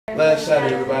Last shot,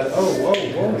 everybody. Oh, whoa.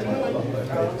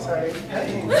 Sorry.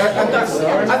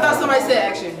 I thought somebody said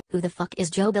action. Who the fuck is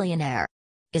Joe Billionaire?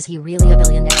 Is he really a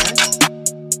billionaire? Hit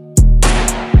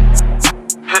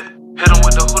him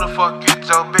with the who the fuck is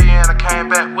Joe Billionaire? I came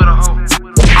back with a hoe.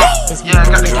 Yeah, I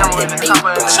got the camera in the chopper,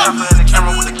 and the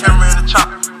camera with the camera in the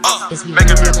chopper. Is he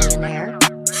really a billionaire?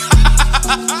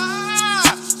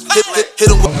 Hit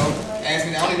him with.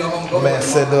 Man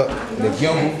set up the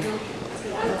gimbal.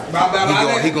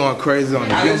 He going crazy on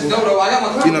the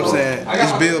gimbal. You know what I'm saying?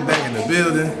 This Bill back in the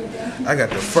building. I got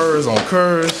the furs on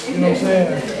curves. You know what I'm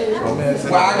saying? Oh man,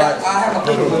 I have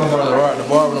a the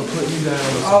barber done put me down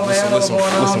with some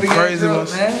crazy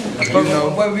ones. You know,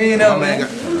 my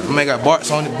man got Bart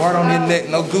on his neck,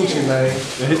 no Gucci, man.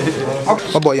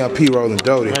 My boy Young P rolling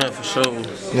Doty. Man, for sure. You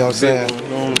know what I'm saying?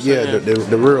 Yeah,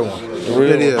 the real one.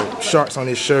 It is sharks on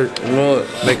his shirt,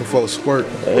 making folks squirt.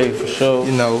 Hey, for sure.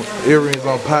 You know, earrings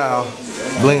on pile,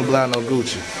 bling blah, no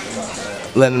Gucci.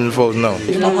 Letting the folks know.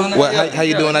 Well, how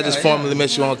you doing? I just formally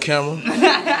met you on camera.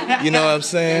 You know what I'm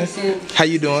saying? How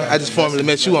you doing? I just formally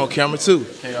met you on camera too.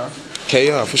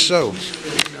 KR, for sure.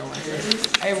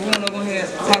 Hey, we're gonna go ahead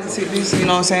and talk to this, you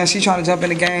know what I'm saying? She trying to jump in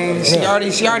the game. She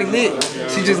already lit.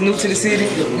 She just new to the city.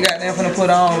 We got them finna put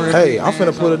her on real quick. Hey, I'm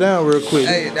finna put her down real quick.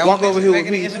 Hey, walk over here with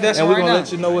me, and we're gonna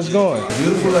let you know what's going.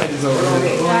 Beautiful ladies over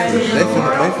here. They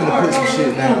finna put some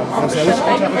shit down. You know what I'm saying? What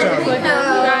y'all doing?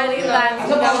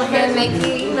 Go ahead and make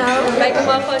it, you know, make a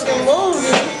motherfucking move.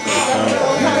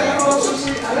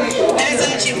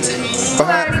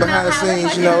 Behind the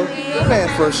scenes, you know, man,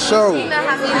 for sure. You know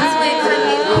how many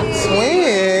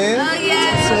Swing. Oh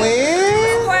yeah.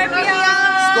 Swing.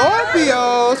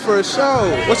 Scorpios, for sure.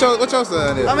 What your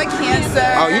son is? I'm a Cancer.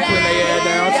 Oh, you putting their ass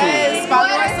down too? Yes, follow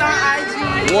us on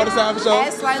IG. Water sign for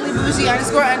sure? @slightly bougie __.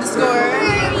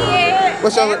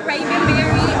 What's your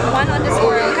Ravenberry 1_,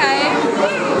 okay?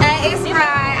 It's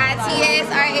right,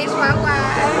 ITSRHYY.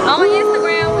 On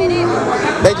Instagram with it.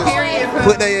 They just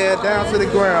put their ass down to the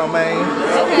ground, man.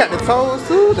 You got the toes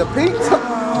too, the pink toe.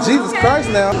 Jesus Christ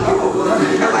now.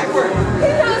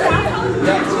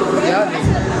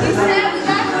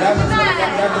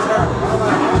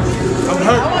 I'm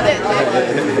hurt.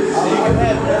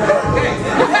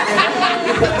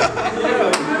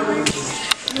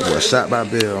 Boy, shot by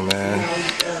Bill, man.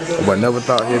 But never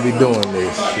thought he'd be doing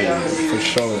this. For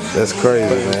sure. That's crazy,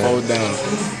 man. Hold down.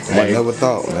 I never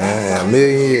thought, man. A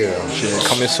million years. Shit,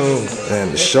 coming soon.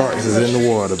 And the sharks is in the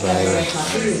water, man.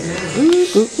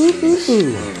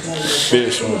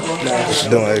 Fish one. What you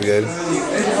doing, Aviator?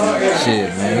 Shit,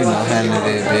 man, you know, handling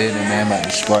that bed and man, about to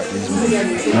spark this man.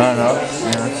 You know what I'm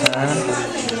saying?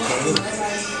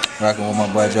 Rocking with my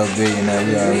boy Joe Billionaire,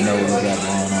 you already know what we got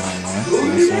going on, man. You know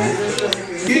what I'm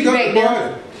saying? Kick up the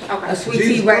party. A sweet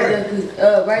tea right there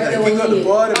Kick up the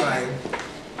party, man.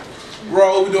 Bro,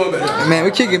 what we doing, man? Man, we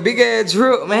kicking big ass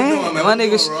drip, man. What you doing, man? My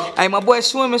niggas, hey, my boy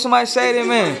swimming. Somebody say that,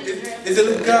 man. Is it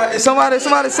looking good? Somebody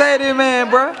say that, man,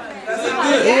 bro.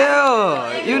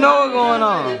 Yeah, you know what's going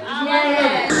on.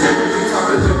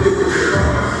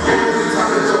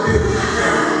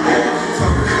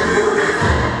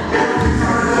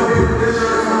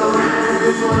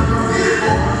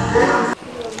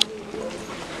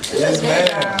 Yes, man.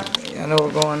 Y'all know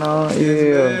what's going on? Yeah.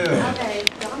 Okay,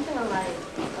 so I'm feeling like,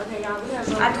 okay, y'all, we have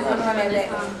I do want to run that back.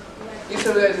 You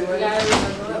still ready, bro?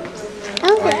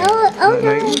 Okay.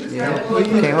 Yeah.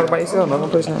 You can't hold it by yourself. No,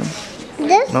 don't push nothing.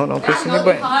 No, don't push any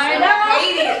button.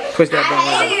 Push that button.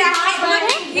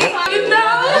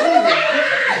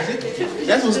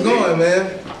 That's what's going, man.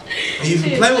 You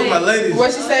can play with my ladies.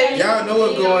 What she say? Y'all know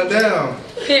what's going down.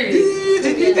 Period.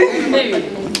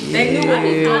 They knew what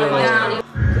was going down.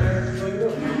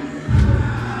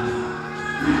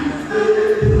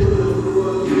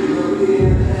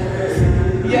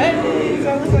 Yeah, it is. I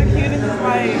look like cute in this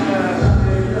light.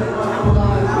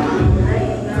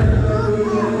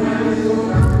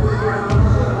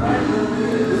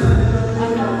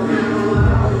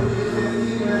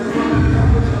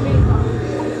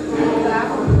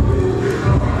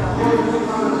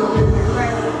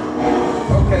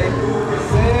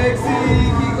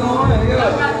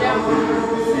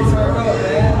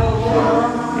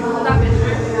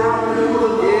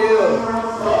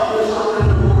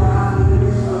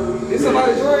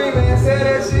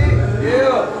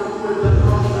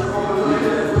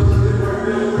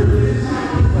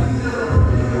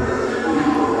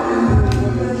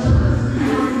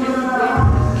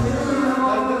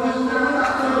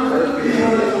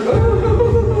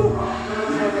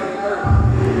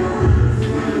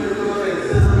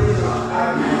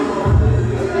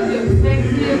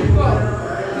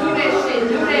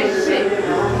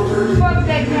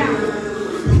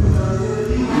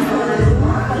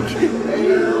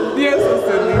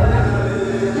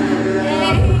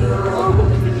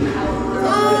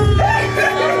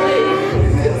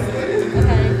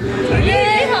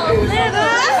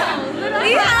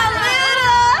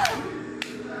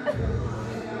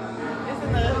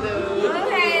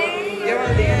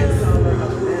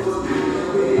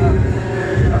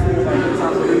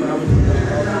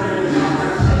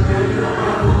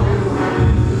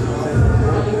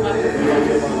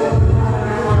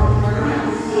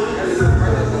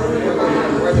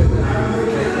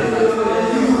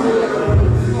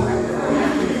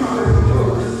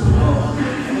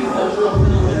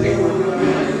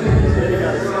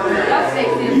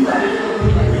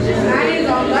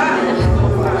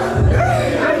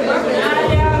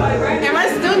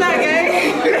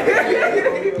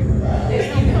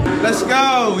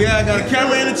 Yeah, I got a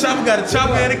camera in the chopper, got a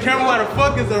chopper in the camera. Why the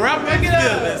fuck is the rapper in the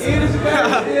building?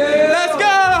 Let's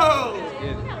go!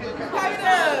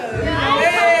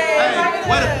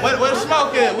 Hey, where the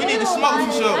smoke at? We need the smoke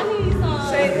for sure.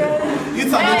 You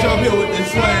talking Joe Bill with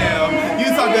this slam. You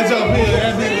talking Joe Bill,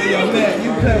 that big with your neck. You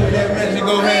play with that match and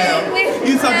go ham.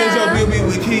 You talking Joe Bill be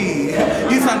with Key.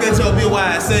 You talking Joe Bill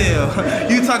YSL.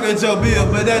 You talking Joe Bill,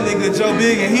 but that nigga Joe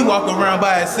Big and he walk around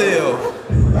by himself.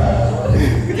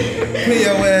 Put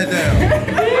your ass down.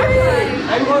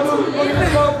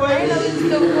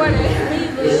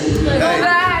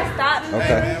 Okay.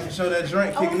 Hey man, for sure that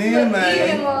drink kicking in,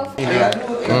 man.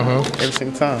 Every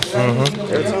single time.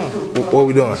 Every time. What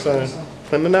we doing?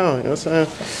 Putting it down, you know what I'm saying?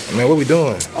 Man, what we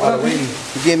doing? We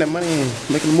getting that money and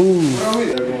making the move.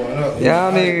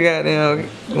 Y'all nigga goddamn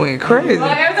went crazy.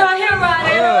 Every time him right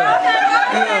there.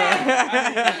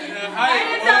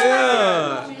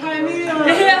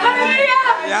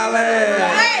 Y'all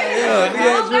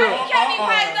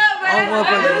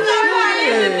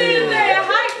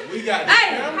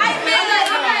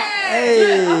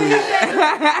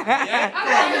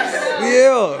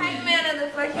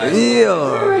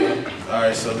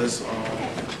Alright, so let's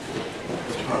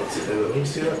let me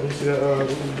see that.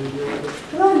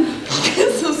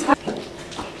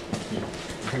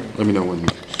 Let me know when.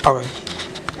 Okay.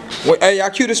 Wait, hey, y'all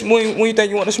cue this when you think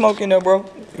you want to smoke in there, bro?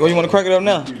 Or you want to crack it up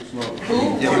now?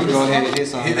 Yeah, we can go ahead and hit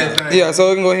something. Yeah, so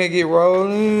we can go ahead and get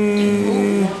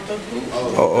rolling.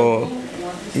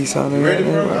 He's on there. Ready,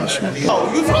 bro? Oh,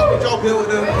 you talking Joe Bill with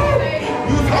them?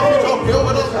 You talking Joe Bill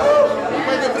with them?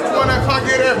 Make a bitch one that can't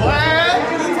get that boy.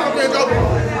 You talking Joe Bill?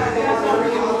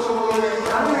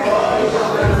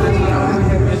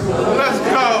 Let's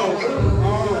go.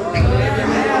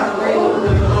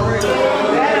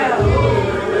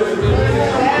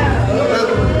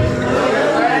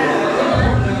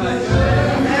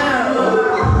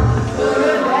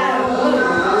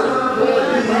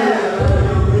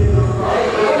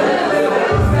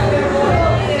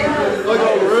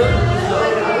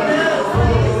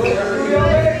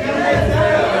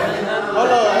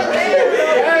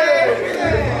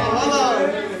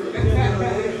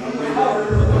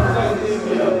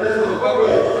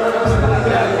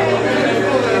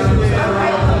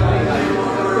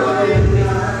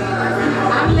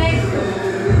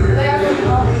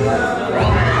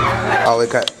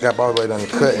 Got all the way done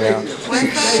cut now.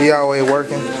 She always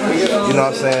working. You know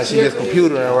what I'm saying? She just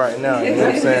computering right now. You know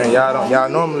what I'm saying? Y'all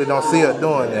normally don't see her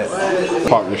doing that.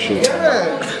 Partnership.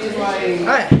 Yeah.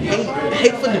 I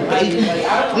hate for debate.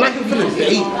 I'm not here for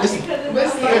debate.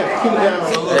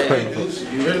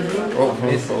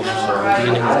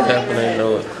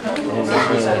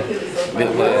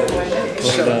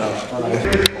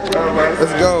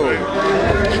 Let's go.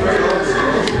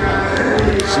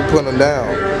 She putting them down.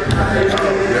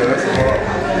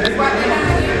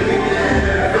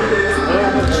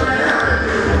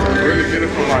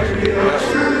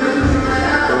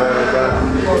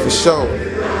 For sure.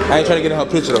 I ain't trying to get in her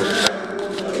picture though.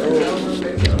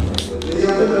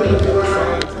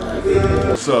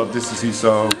 What's up? This is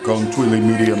Esau, Golden Twilly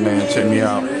Media, man. Check me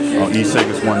out on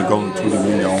E-Seconds1, Golden Twilly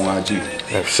Media on IG.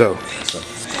 Yeah, for sure.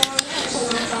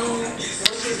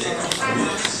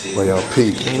 Well, y'all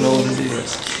peep. You know what it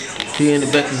is. He in the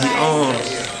back of his arms.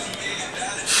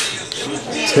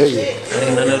 Tell you. I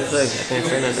ain't none of the play. I can't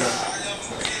say nothing.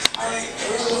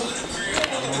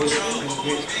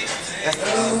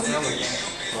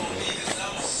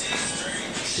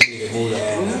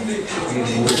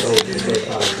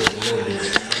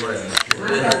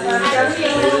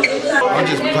 I'm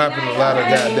just popping a lot of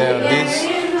goddamn this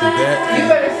and that,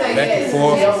 back and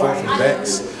forth and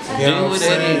backs. You know what I'm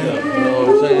saying?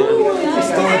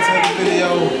 Storytelling video.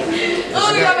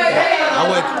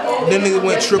 That nigga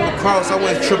went triple cross, I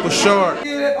went triple short. Who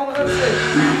the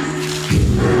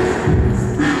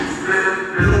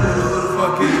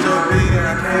fuck is Joe Billionaire? I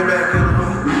came back in the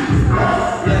room.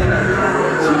 Oh my.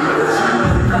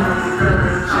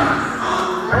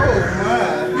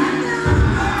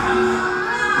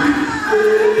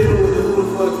 Who the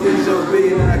fuck is Joe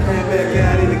Billionaire? I came back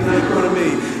out in the gun in front of me.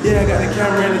 Yeah, I got the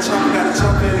camera in the chopper, got the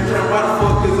chopper in the camera. Why the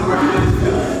fuck is it right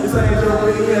there? This ain't Joe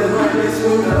Billionaire, right there,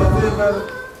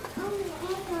 swinging.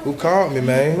 Who called me,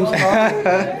 man? Who's calling me?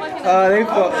 They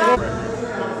fucked. I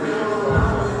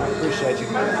appreciate you.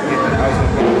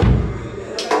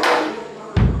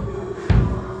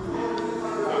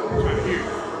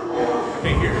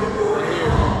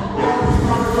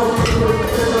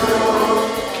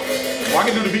 Well, I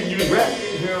can do the beat and you just rap.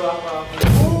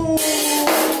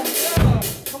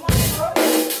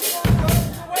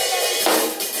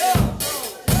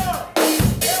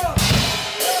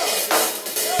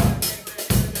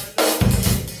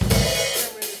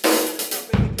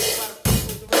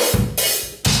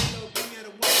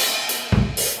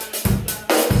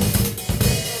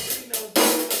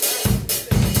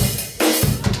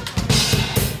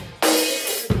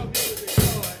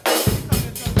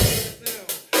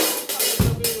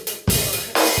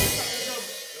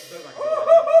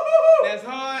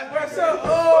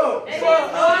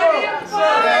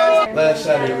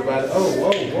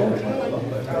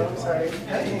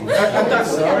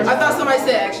 I thought somebody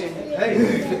said action.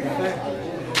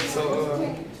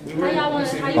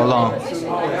 Hold on.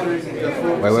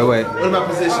 Wait. What about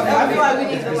position? I feel like we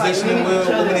need to Positioning, what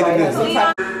we need to do?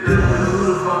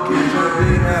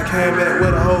 I came back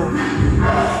with a hoe.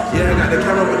 Yeah, I got the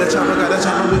camera with the chopper, got the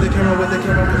chopper with the camera with the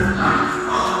camera with the...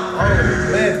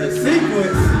 Oh man, the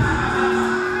sequence.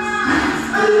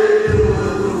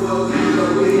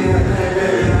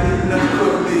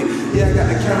 Yeah, I got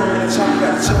the camera with the chopper,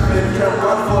 got the chopper in the camera.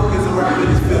 Why the fuck is it right with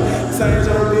this film? Same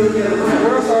Joe Billionaire.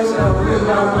 Where's our show?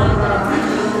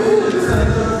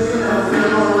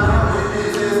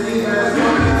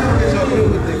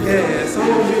 With the gas, or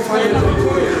was you talking Joe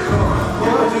Bill with the car? Or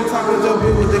was you talking Joe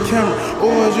Bill with the camera?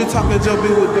 Or was you talking Joe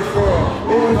Bill with the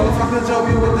fraud? Or was you talking Joe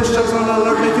Bill with the stress on the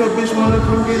alert? Make your bitch wanna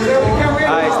come get it.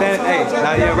 Alright, stand. Hey,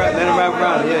 now yeah, let him wrap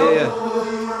around. Yeah.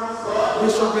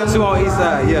 Two on each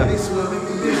side. Yeah.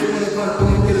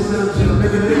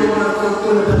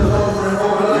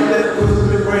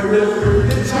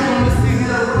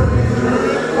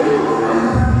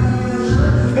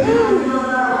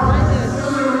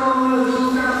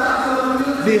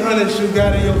 $300 you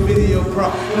got in your video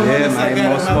prop. Yeah, man,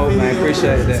 more smoke, man.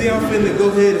 Appreciate that. See, I'm finna go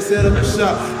ahead and set up a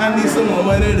shop. I need some more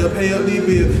money to pay up these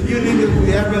bills. You niggas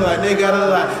be acting like they got a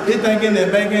lot. They thinking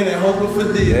and banking and hoping for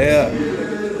deals. Yeah.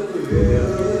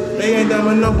 They ain't dumb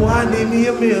enough, boy. I need me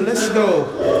a meal. Let's go.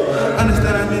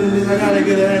 Understand I mean this. I gotta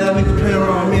get ahead. That nigga play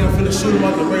around me. I'm finna shoot him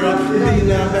out the radar. Then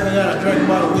now I'm back. I gotta drink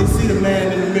bottle. We see the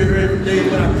man in the mirror every day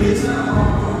when I piss.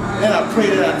 And I pray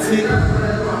that I tick.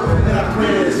 And I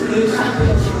pray that it's fish.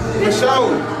 For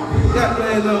sure. Got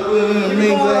plans on in the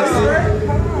main glass.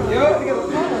 Yo,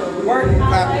 work,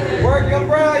 young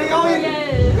bro. You on it?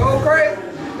 Go crazy.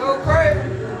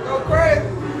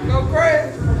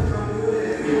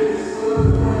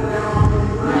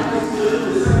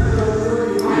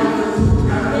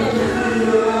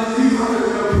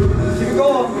 Keep it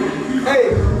going. Hey.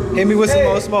 Hit me with some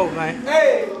more smoke, man.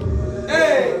 Hey.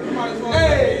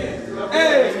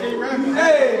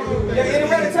 Yeah,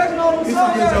 anybody touching on them? He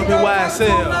talking Joe Bill by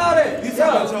himself. He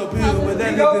talking Joe Bill, but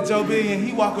that nigga Joe Billion,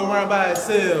 he walking around by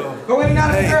himself. Go in and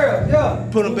out of the girl. Yeah.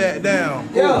 Put him back down.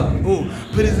 Yeah. Ooh.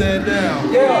 Put his head down.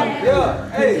 Yeah.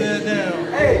 Hey. Put his head down.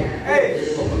 Hey.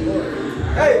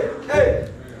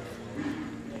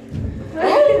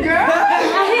 Oh, girl. I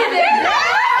hit it.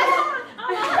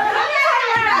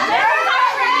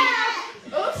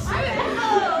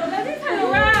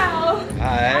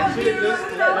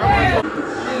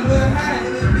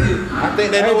 I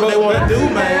think they know what they want to do,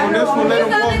 man. This one, let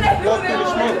them walk through the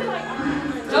smoke.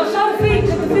 Don't show the feet.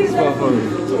 Just the feet.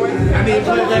 I need to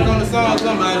play back on the song,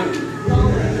 somebody.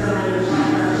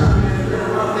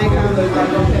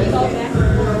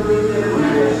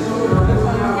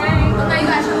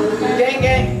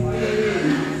 Gang.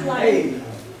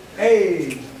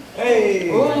 Hey. Hey,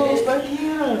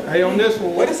 on this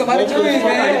one. What is somebody doing,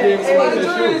 man? Somebody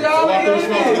doing, y'all.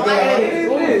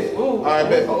 All right,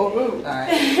 bet. All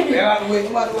right.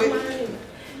 Come out the way.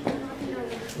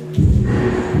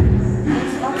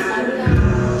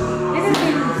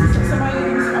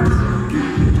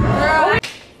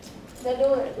 They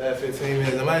do it. Last 15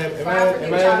 minutes. Am I in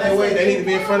that way? They need to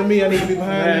be in front of me. I need to be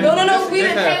behind. No. We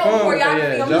didn't pay before y'all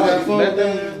film. Y'all have fun.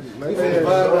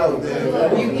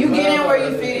 You get in where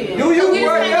you fit in. You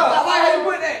work it out. Why you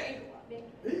put that?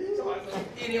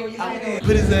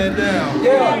 Put his head down.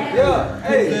 Yeah.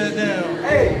 Put his head down.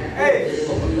 Hey.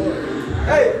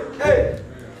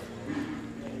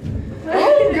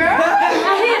 Oh, girl. I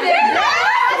hit it.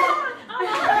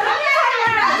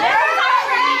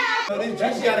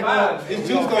 This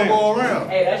juice gonna go around.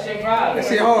 Hey, that shit fried. That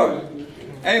shit hard.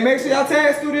 Hey, make sure y'all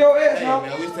tag Studio X, Hey,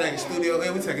 man, we taking Studio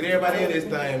A. We taking everybody in this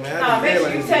thing, man. Make sure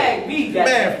you tag me, guys.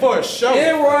 Man, for sure.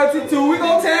 And royalty too. We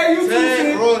gonna tag you too, Tag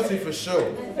sis. royalty for sure. I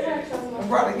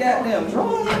brought the goddamn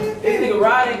drum. This nigga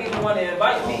Rod ain't even want to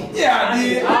invite me. Yeah, I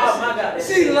did. Oh my god.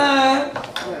 She lying. I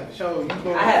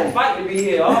had to fight to be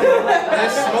here. All my life.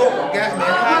 That smoke got me I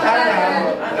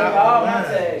know all my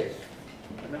tags.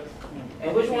 And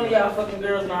which one of y'all fucking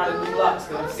girls know how to do locks?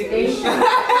 Cause I'm sick of this shit.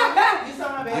 You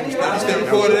still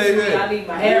recording today, man? I need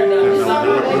my hair done. You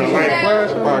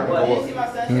see my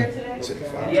son's here today?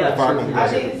 Yeah. I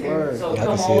need to. So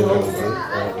come on over.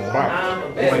 I'm a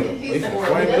baby. Yeah,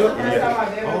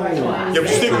 but you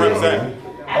still represent.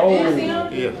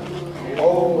 Yeah.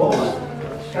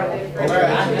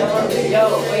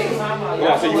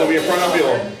 Yeah, so you gonna be in front of me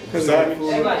or Beside me?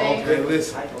 Okay,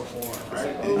 listen.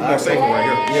 You more safer right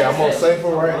here. Yeah, I'm on safer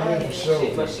right here for sure.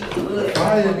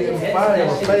 Fire, fire,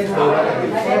 faithful.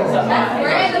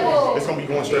 It's gonna be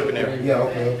going straight in there. Yeah,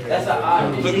 okay. That's an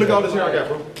odd. Look all this here I got,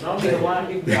 bro. Don't be the one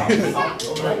people out.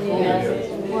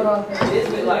 This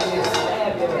be like this.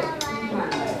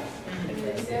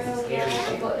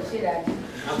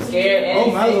 I'm scared. And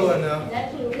Oh my lord, now. I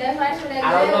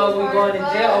don't know if we're going to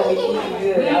jail or we eating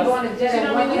good. We ain't going to jail.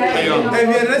 Hey,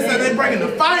 man, they said they bringing the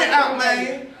fire out,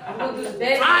 man.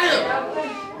 Fire!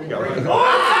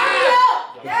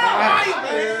 Fire,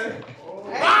 man.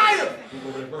 Fire!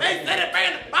 They said they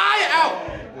bringing the fire out.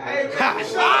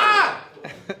 Fire!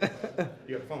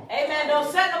 Hey man, don't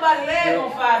set nobody's leg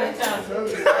on fire this time.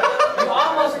 You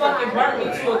almost fucking burnt me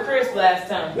to a crisp last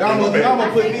time. Y'all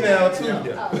gonna put me down too.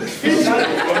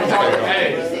 Hey,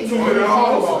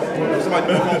 somebody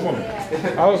do the phone for me.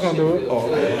 I was gonna do it.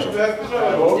 Oh, okay.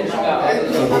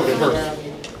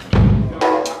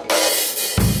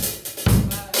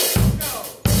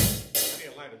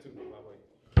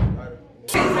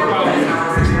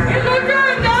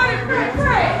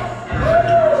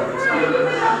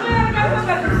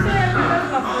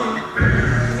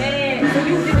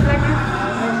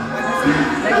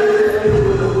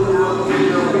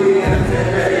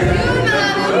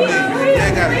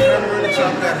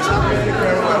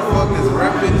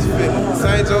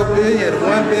 Same Joe Billionaire, the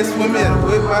one best swimmer, the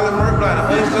whip by the Merc, by the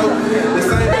Hunch Joe. The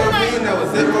same Joe Billionaire that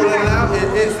was it rolling out, and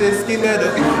it's this ski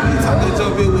letter. You talking to Joe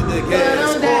Bill with the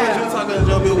gas. Boys, you talking to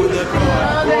Joe Bill with the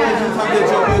car. Boys, you talking to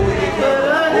Joe Bill with the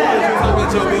car. Boys, you talking to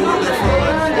Joe Bill with the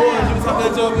fraud. Boys, you talking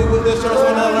to Joe Bill with the shirts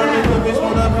when I learn the bitch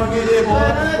wanna come get it, boy.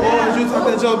 Boys, you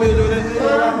talking to Joe Bill with the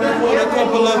for a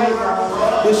couple of them.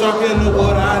 The shark in the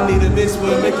water, I need a big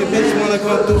swim. Make a bitch wanna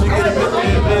come through, she get a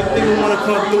bitch, nigga wanna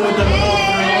come through and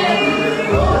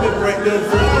break the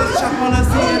let's chop on the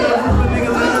scene of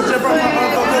niggas in the jet, bro. My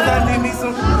motherfuckers, I need me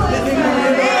some.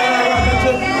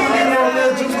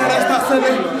 Let's stop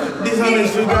selling these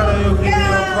hundreds you got on your video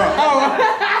prop.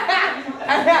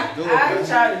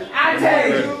 I tell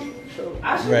you, I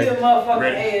should be a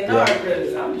motherfucking A&R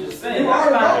because I'm just saying. I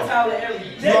find Tyler every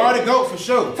day. You already go for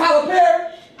sure. Tyler Perry.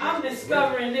 I'm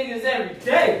discovering niggas every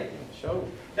day. Sure.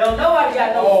 Don't nobody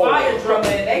got no fire drum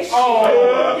in they shit. Yeah,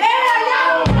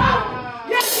 y'all.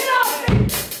 Yeah, get off me.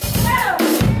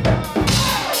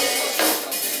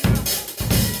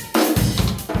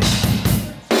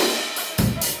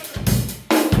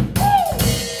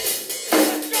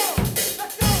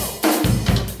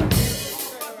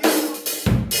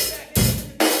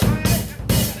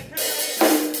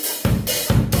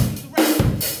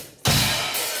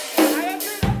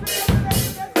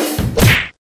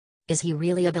 Is he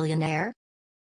really a billionaire?